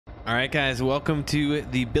All right, guys, welcome to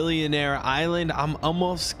the Billionaire Island. I'm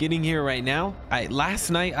almost getting here right now.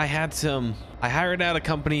 Last night I hired out a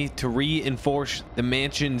company to reinforce the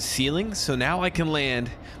mansion ceiling, so now I can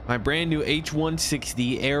land my brand new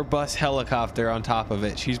H-160 Airbus helicopter on top of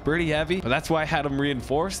it. She's pretty heavy, but that's why I had them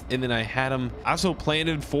reinforced. And then I had them also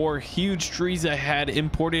planted for huge trees I had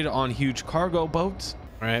imported on huge cargo boats.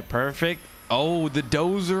 All right, perfect. Oh, the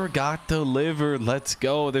dozer got delivered. Let's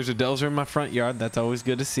go. There's a dozer in my front yard. That's always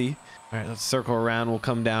good to see. All right, let's circle around. We'll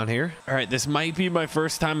come down here. All right, this might be my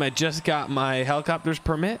first time. I just got my helicopter's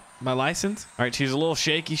permit, my license. All right, she's a little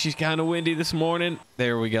shaky. She's kind of windy this morning.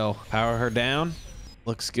 There we go. Power her down.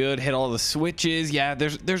 Looks good. Hit all the switches. Yeah,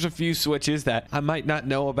 there's a few switches that I might not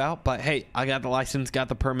know about, but hey, I got the license, got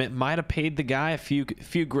the permit. Might have paid the guy a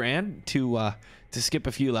few grand to skip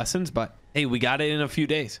a few lessons, but hey, we got it in a few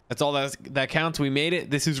days. That's all that counts. We made it.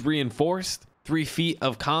 This is reinforced. 3 feet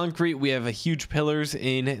of concrete. We have a huge pillars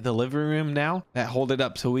in the living room now that hold it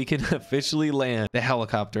up so we can officially land the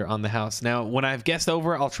helicopter on the house. Now, when I have guests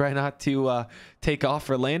over, I'll try not to take off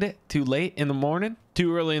or land it too late in the morning,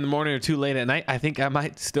 too early in the morning, or too late at night. I think I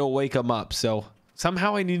might still wake them up. So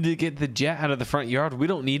somehow I need to get the jet out of the front yard. We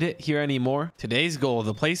don't need it here anymore. Today's goal,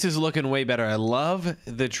 the place is looking way better. I love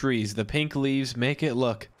the trees. The pink leaves make it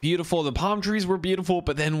look beautiful. The palm trees were beautiful,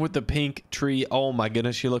 but then with the pink tree, oh my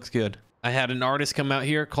goodness, she looks good. I had an artist come out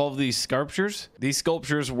here, call these sculptures. These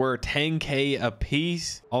sculptures were 10K a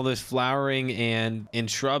piece. All this flowering and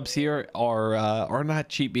shrubs here are not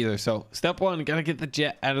cheap either. So step one, gotta get the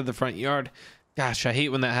jet out of the front yard. Gosh, I hate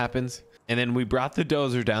when that happens. And then we brought the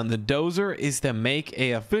dozer down. The dozer is to make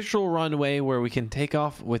a official runway where we can take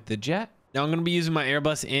off with the jet. Now I'm going to be using my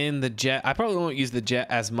Airbus and the jet. I probably won't use the jet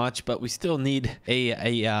as much, but we still need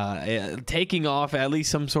a taking off, at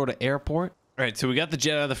least some sort of airport. All right, so we got the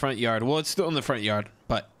jet out of the front yard. Well, it's still in the front yard,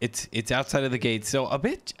 but it's outside of the gate. So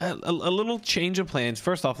a little change of plans.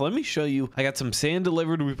 First off, let me show you. I got some sand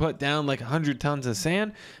delivered. We put down like 100 tons of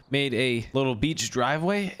sand, made a little beach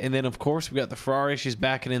driveway. And then, of course, we got the Ferrari. She's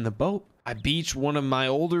backing in the boat. I beached one of my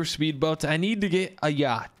older speedboats. I need to get a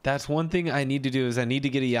yacht. That's one thing I need to do, is I need to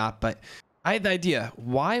get a yacht. But I had the idea,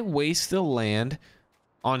 why waste the land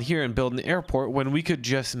on here and build an airport when we could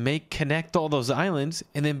just connect all those islands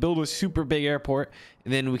and then build a super big airport,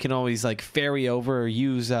 and then we can always like ferry over or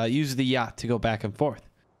use the yacht to go back and forth.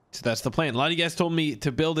 So that's the plan. A lot of you guys told me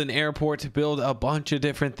to build an airport, to build a bunch of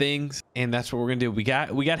different things, and that's what we're gonna do. We got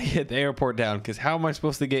to get the airport down, because how am I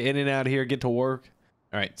supposed to get in and out of here, get to work?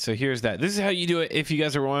 All right, so here's that. This is how you do it if you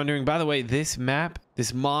guys are wondering. By the way, this map,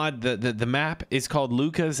 this mod, the map is called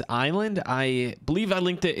Luca's Island. I believe I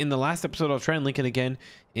linked it in the last episode. I'll try and link it again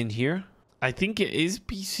in here. I think it is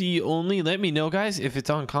PC only. Let me know, guys, if it's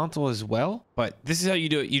on console as well. But this is how you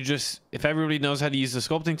do it. You just, if everybody knows how to use the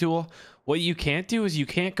sculpting tool, what you can't do is you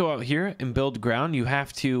can't go out here and build ground. You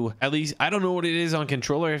have to, at least, I don't know what it is on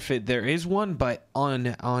controller, if there is one, but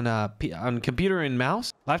on computer and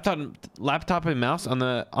mouse, laptop and mouse, on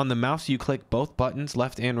the mouse, you click both buttons,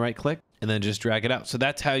 left and right click, and then just drag it out. So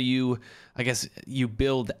that's how you, I guess, you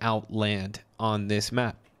build out land on this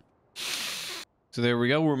map. So there we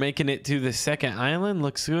go. We're making it to the second island.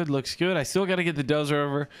 Looks good. Looks good. I still got to get the dozer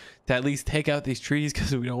over to at least take out these trees,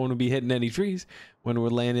 because we don't want to be hitting any trees when we're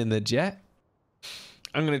landing the jet.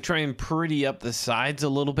 I'm going to try and pretty up the sides a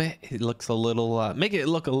little bit. It looks a little, make it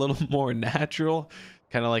look a little more natural.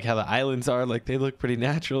 Kind of like how the islands are. Like, they look pretty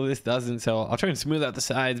natural. This doesn't. So I'll try and smooth out the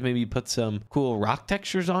sides. Maybe put some cool rock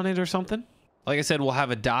textures on it or something. Like I said, we'll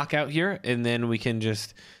have a dock out here, and then we can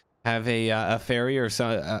just have a ferry or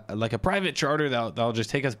so, like a private charter that'll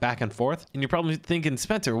just take us back and forth. And you're probably thinking,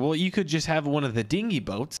 Spencer, well, you could just have one of the dinghy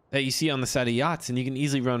boats that you see on the side of yachts, and you can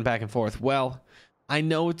easily run back and forth. Well, I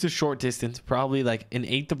know it's a short distance, probably like an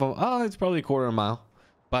eighth of it's probably a quarter of a mile,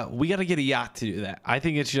 but we got to get a yacht to do that. I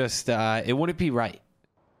think it's just, it wouldn't be right.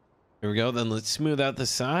 There we go. Then let's smooth out the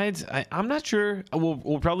sides. I'm not sure.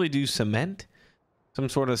 We'll probably do cement, some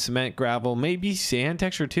sort of cement, gravel, maybe sand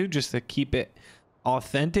texture too, just to keep it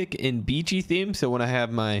authentic and beachy theme. So when I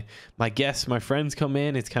have my guests, my friends come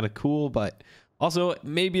in, it's kind of cool, but also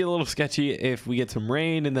maybe a little sketchy if we get some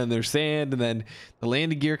rain and then there's sand and then the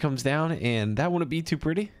landing gear comes down, and that wouldn't be too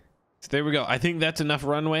pretty. So there we go. I think that's enough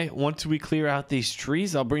runway. Once we clear out these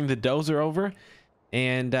trees, I'll bring the dozer over,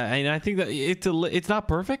 and I think that it's not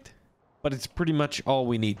perfect, but it's pretty much all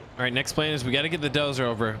we need. All right, next plan is we got to get the dozer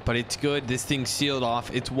over, but it's good. This thing's sealed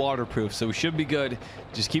off. It's waterproof, so we should be good.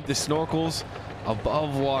 Just keep the snorkels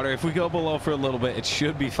above water. If we go below for a little bit, it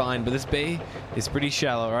should be fine, but this bay is pretty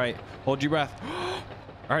shallow. All right, hold your breath.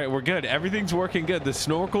 All All right, we're good. Everything's working good. The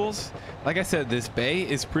snorkels, like I said, this bay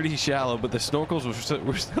is pretty shallow, but the snorkels,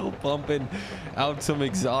 we're still pumping out some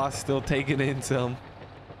exhaust, still taking in some.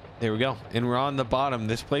 There we go. And we're on the bottom.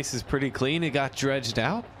 This place is pretty clean. It got dredged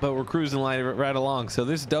out, but we're cruising right along. So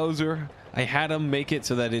this dozer, I had them make it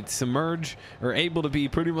so that it's submerged or able to be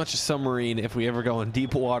pretty much a submarine if we ever go in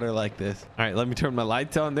deep water like this. All right, let me turn my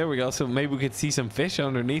lights on. There we go. So maybe we could see some fish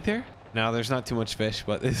underneath here. No, there's not too much fish,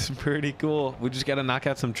 but this is pretty cool. We just got to knock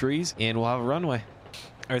out some trees and we'll have a runway.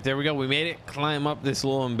 All right, there we go. We made it climb up this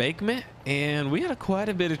little embankment and we had quite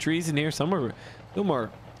a bit of trees in here. Some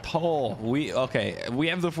are tall. We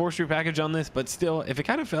have the forestry package on this, but still, if it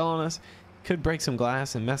kind of fell on us, it could break some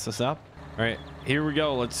glass and mess us up. All right, here we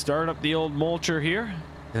go. Let's start up the old mulcher here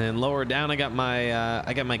and then lower down. I got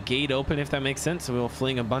my gate open, if that makes sense. So we'll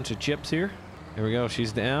fling a bunch of chips here. There we go.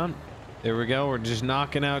 She's down. There we go. We're just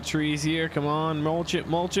knocking out trees here. Come on, mulch it,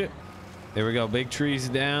 mulch it. There we go. Big trees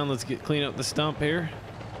down. Let's clean up the stump here.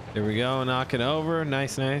 There we go. Knock it over.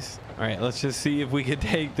 Nice, nice. All right, let's just see if we can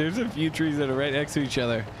take. There's a few trees that are right next to each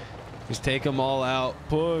other. Just take them all out.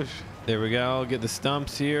 Push. There we go. Get the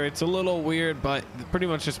stumps here. It's a little weird, but pretty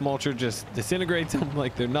much this mulcher just disintegrates them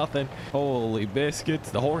like they're nothing. Holy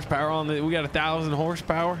biscuits. The horsepower on it. We got 1,000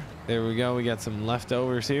 horsepower. There we go. We got some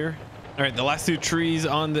leftovers here. All right, the last two trees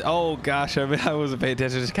on the, oh gosh, I wasn't paying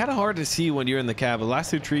attention. It's kind of hard to see when you're in the cab. The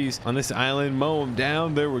last two trees on this island, mow them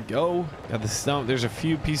down. There we go. Got the stump. There's a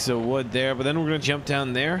few pieces of wood there, but then we're going to jump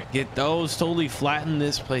down there, get those, totally flatten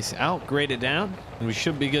this place out, grade it down, and we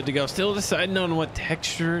should be good to go. Still deciding on what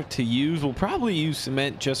texture to use. We'll probably use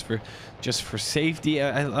cement just for safety.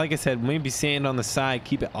 Like I said, maybe sand on the side,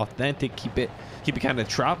 keep it authentic, keep it kind of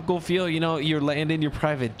tropical feel. You know, you're landing your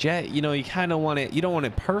private jet, you know, you kind of want it, you don't want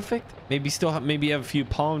it perfect. Maybe still maybe have a few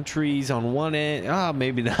palm trees on one end.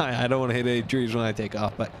 Maybe not. I don't want to hit any trees when I take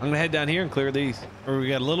off, but I'm gonna head down here and clear these. We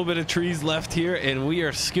got a little bit of trees left here and we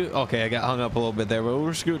are okay, I got hung up a little bit there, but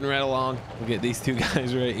we're scooting right along. We'll get these two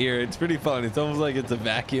guys right here. It's pretty fun. It's almost like it's a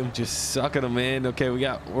vacuum, just sucking them in. Okay,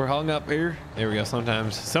 we're hung up here. There we go.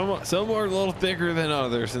 Sometimes some are a little thicker than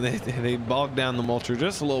others and they bog down the mulcher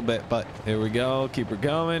just a little bit, but there we go. Keep her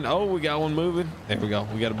going. Oh, we got one moving. There we go.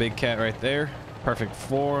 We got a big cat right there. Perfect.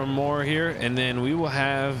 4 more here and then we'll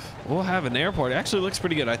have an airport. It actually looks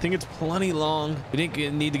pretty good. I think it's plenty long. We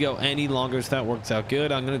didn't need to go any longer, so that works out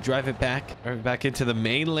good. I'm gonna drive it back into the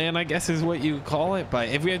mainland, I guess is what you call it. But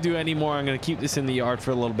if we have to do any more, I'm gonna keep this in the yard for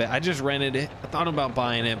a little bit. I just rented it. I thought about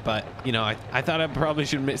buying it, but you know, I thought I probably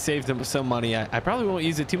should save them some money. I probably won't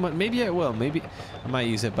use it too much. Maybe I will. Maybe I might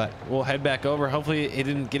use it, but we'll head back over. Hopefully it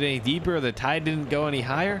didn't get any deeper. The tide didn't go any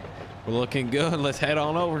higher. We're looking good. Let's head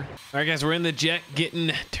on over. All right, guys, we're in the jet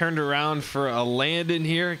getting turned around for a landing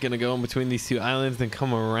here. Gonna go in between these two islands and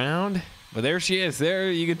come around. But there she is. There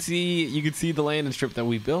you can see the landing strip that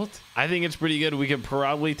we built. I think it's pretty good. We could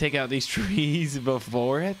probably take out these trees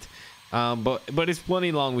before it. But it's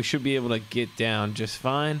plenty long. We should be able to get down just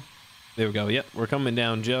fine. There we go. Yep, we're coming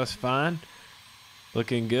down just fine.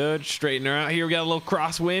 Looking good. Straighten her out here. We got a little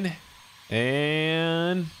crosswind.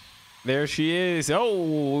 And there she is.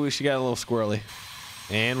 Oh, she got a little squirrely.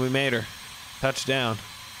 And we made her. Touchdown.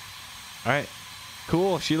 All right.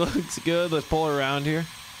 Cool. She looks good. Let's pull her around here.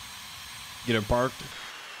 Get her parked.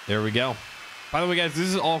 There we go. By the way, guys, this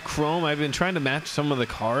is all chrome. I've been trying to match some of the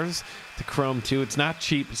cars to chrome too. It's not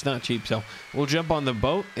cheap. It's not cheap. So we'll jump on the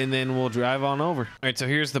boat and then we'll drive on over. All right, so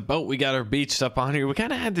here's the boat. We got our beached up on here. We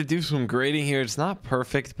kind of had to do some grading here. It's not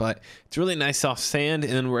perfect, but it's really nice soft sand.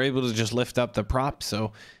 And then we're able to just lift up the prop.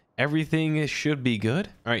 So everything should be good.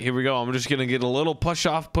 All right, here we go. I'm just gonna get a little push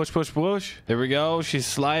off, push. There we go. She's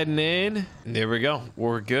sliding in. There we go.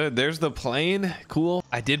 We're good. There's the plane. Cool.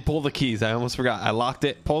 I did pull the keys. I almost forgot. I locked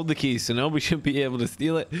it, pulled the keys, so nobody should be able to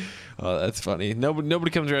steal it. Oh, that's funny.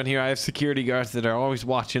 Nobody comes around here. I have security guards that are always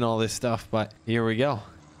watching all this stuff, but here we go.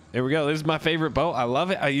 There we go. This is my favorite boat. I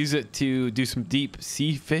love it. I use it to do some deep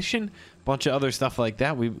sea fishing, bunch of other stuff like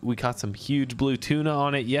that. We caught some huge blue tuna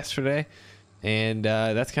on it yesterday. And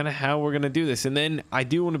that's kind of how we're going to do this. And then I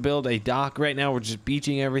do want to build a dock. Right now, we're just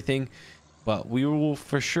beaching everything. But we will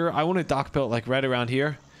for sure. I want a dock built like right around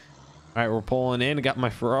here. All right, we're pulling in. I got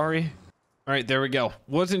my Ferrari. All right, there we go.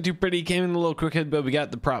 Wasn't too pretty. Came in a little crooked, but we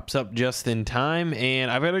got the props up just in time.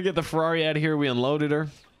 And I better get the Ferrari out of here. We unloaded her.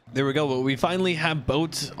 There we go. But we finally have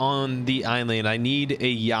boats on the island. I need a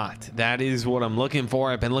yacht. That is what I'm looking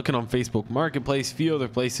for. I've been looking on Facebook Marketplace, a few other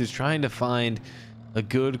places, trying to find a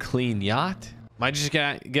good clean yacht. Might just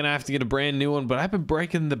gonna have to get a brand new one, but I've been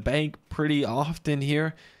breaking the bank pretty often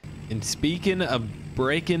here. And speaking of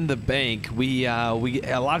breaking the bank, we a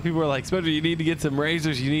lot of people are like, Spencer, you need to get some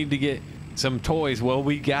razors, you need to get some toys. Well,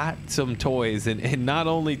 we got some toys, and not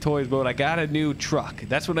only toys, but I got a new truck.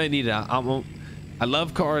 That's what I needed. I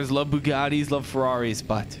love cars, love Bugattis, love Ferraris,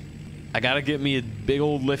 but I gotta get me a big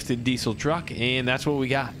old lifted diesel truck, and that's what we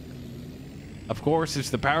got. Of course, it's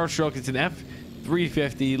the Power Stroke. It's an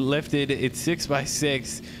F350 lifted. It's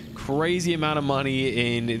 6x6. Crazy amount of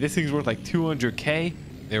money, and this thing's worth like 200K.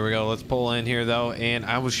 There we go. Let's pull in here though, and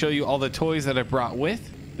I will show you all the toys that I brought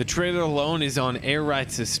with. The trailer alone is on air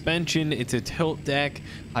ride suspension. It's a tilt deck,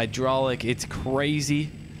 hydraulic. It's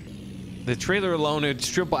crazy. The trailer alone, it's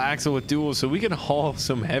triple axle with dual, so we can haul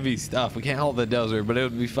some heavy stuff. We can't haul the dozer, but it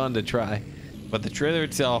would be fun to try. But the trailer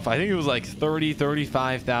itself, I think it was like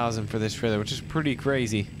 35,000 for this trailer, which is pretty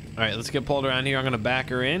crazy. All right, let's get pulled around here. I'm gonna back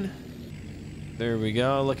her in. There we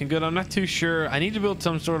go, looking good. I'm not too sure. I need to build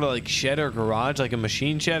some sort of like shed or garage, like a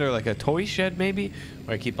machine shed or like a toy shed maybe,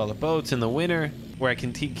 where I keep all the boats in the winter, where I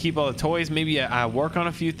can keep all the toys. Maybe I work on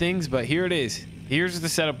a few things, but here it is. Here's the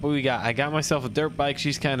setup we got. I got myself a dirt bike.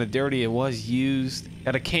 She's kind of dirty. It was used.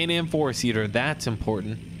 Got a Can-Am 4-seater. That's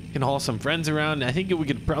important. Can haul some friends around. I think we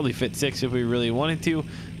could probably fit 6 if we really wanted to.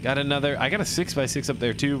 Got another. I got a 6x6 up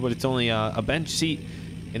there too, but it's only a bench seat,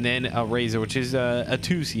 and then a Razor, which is a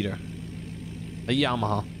 2-seater. A Yamaha.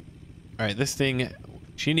 All right, this thing,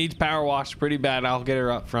 she needs power wash pretty bad. I'll get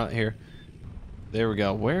her up front here. There we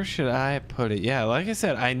go. Where should I put it? Yeah, like I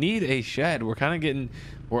said, I need a shed.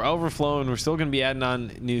 We're overflowing. We're still going to be adding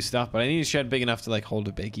on new stuff, but I need a shed big enough to like hold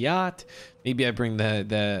a big yacht. Maybe I bring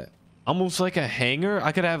the almost like a hangar.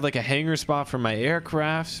 I could have like a hangar spot for my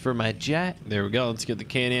aircrafts, for my jet. There we go. Let's get the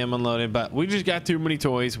Can-Am unloaded, but we just got too many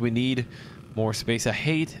toys. We need more space. I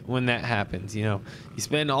hate when that happens. You know, you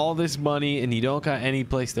spend all this money and you don't got any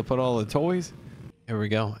place to put all the toys. There we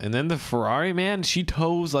go. And then the Ferrari, man, she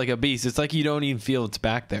tows like a beast. It's like you don't even feel it's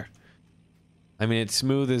back there. I mean, it's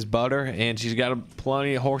smooth as butter, and she's got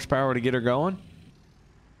plenty of horsepower to get her going.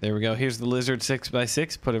 There we go. Here's the Lizard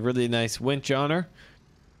 6x6. Put a really nice winch on her.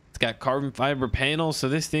 It's got carbon fiber panels, so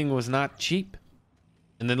this thing was not cheap.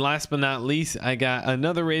 And then last but not least, I got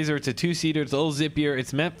another Razor. It's a 2-seater. It's a little zippier.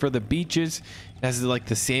 It's meant for the beaches. It has like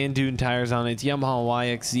the sand dune tires on it. It's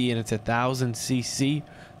Yamaha YXZ, and it's 1000cc.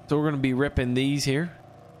 So we're going to be ripping these here.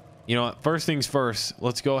 You know what? First things first.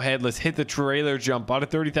 Let's go ahead. Let's hit the trailer jump. Bought a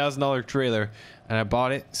 $30,000 trailer, and I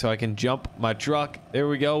bought it so I can jump my truck. There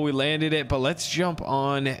we go. We landed it, but let's jump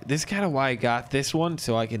on. This is kind of why I got this one,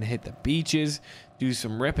 so I can hit the beaches, do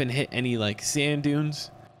some ripping, hit any like sand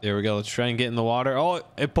dunes. There we go. Let's try and get in the water. Oh,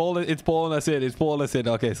 it's pulling us in. It's pulling us in.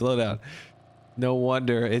 Okay, slow down. No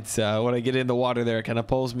wonder. It's when I get in the water there, it kind of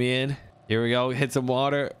pulls me in. Here we go. Hit some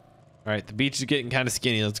water. All right, the beach is getting kind of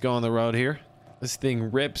skinny. Let's go on the road here. This thing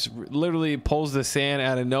rips, literally pulls the sand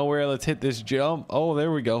out of nowhere. Let's hit this jump. Oh,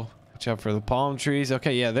 there we go. Watch out for the palm trees.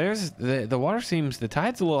 Okay, yeah, there's the water seems, the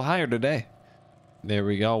tide's a little higher today. There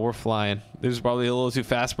we go. We're flying. This is probably a little too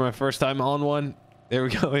fast for my first time on one. There we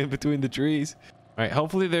go, in between the trees. All right,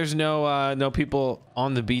 hopefully there's no people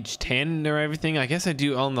on the beach tanning or everything. I guess I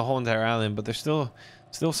do own the whole entire island, but there's still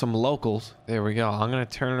some locals. There we go. I'm gonna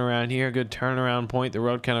turn around here. Good turnaround point. The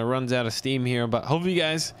road kind of runs out of steam here, but hopefully you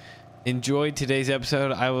guys enjoyed today's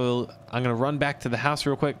episode. I'm gonna run back to the house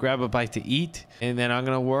real quick, grab a bite to eat, and then I'm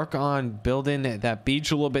gonna work on building that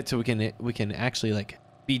beach a little bit so we can actually like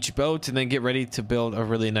beach boats, and then get ready to build a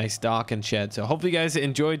really nice dock and shed. So hopefully you guys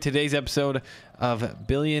enjoyed today's episode of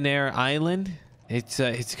Billionaire Island.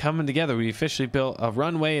 It's coming together. We officially built a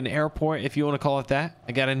runway, an airport, if you want to call it that.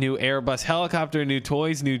 I got a new Airbus helicopter, new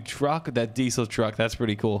toys, new truck, that diesel truck. That's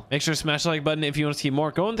pretty cool. Make sure to smash the like button if you want to see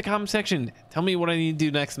more. Go in the comment section. Tell me what I need to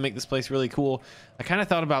do next to make this place really cool. I kind of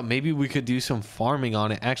thought about maybe we could do some farming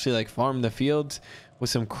on it. Actually, like farm the fields with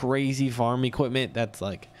some crazy farm equipment that's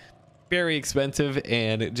like very expensive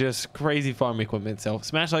and just crazy farm equipment. So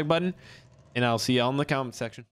smash the like button, and I'll see y'all in the comment section.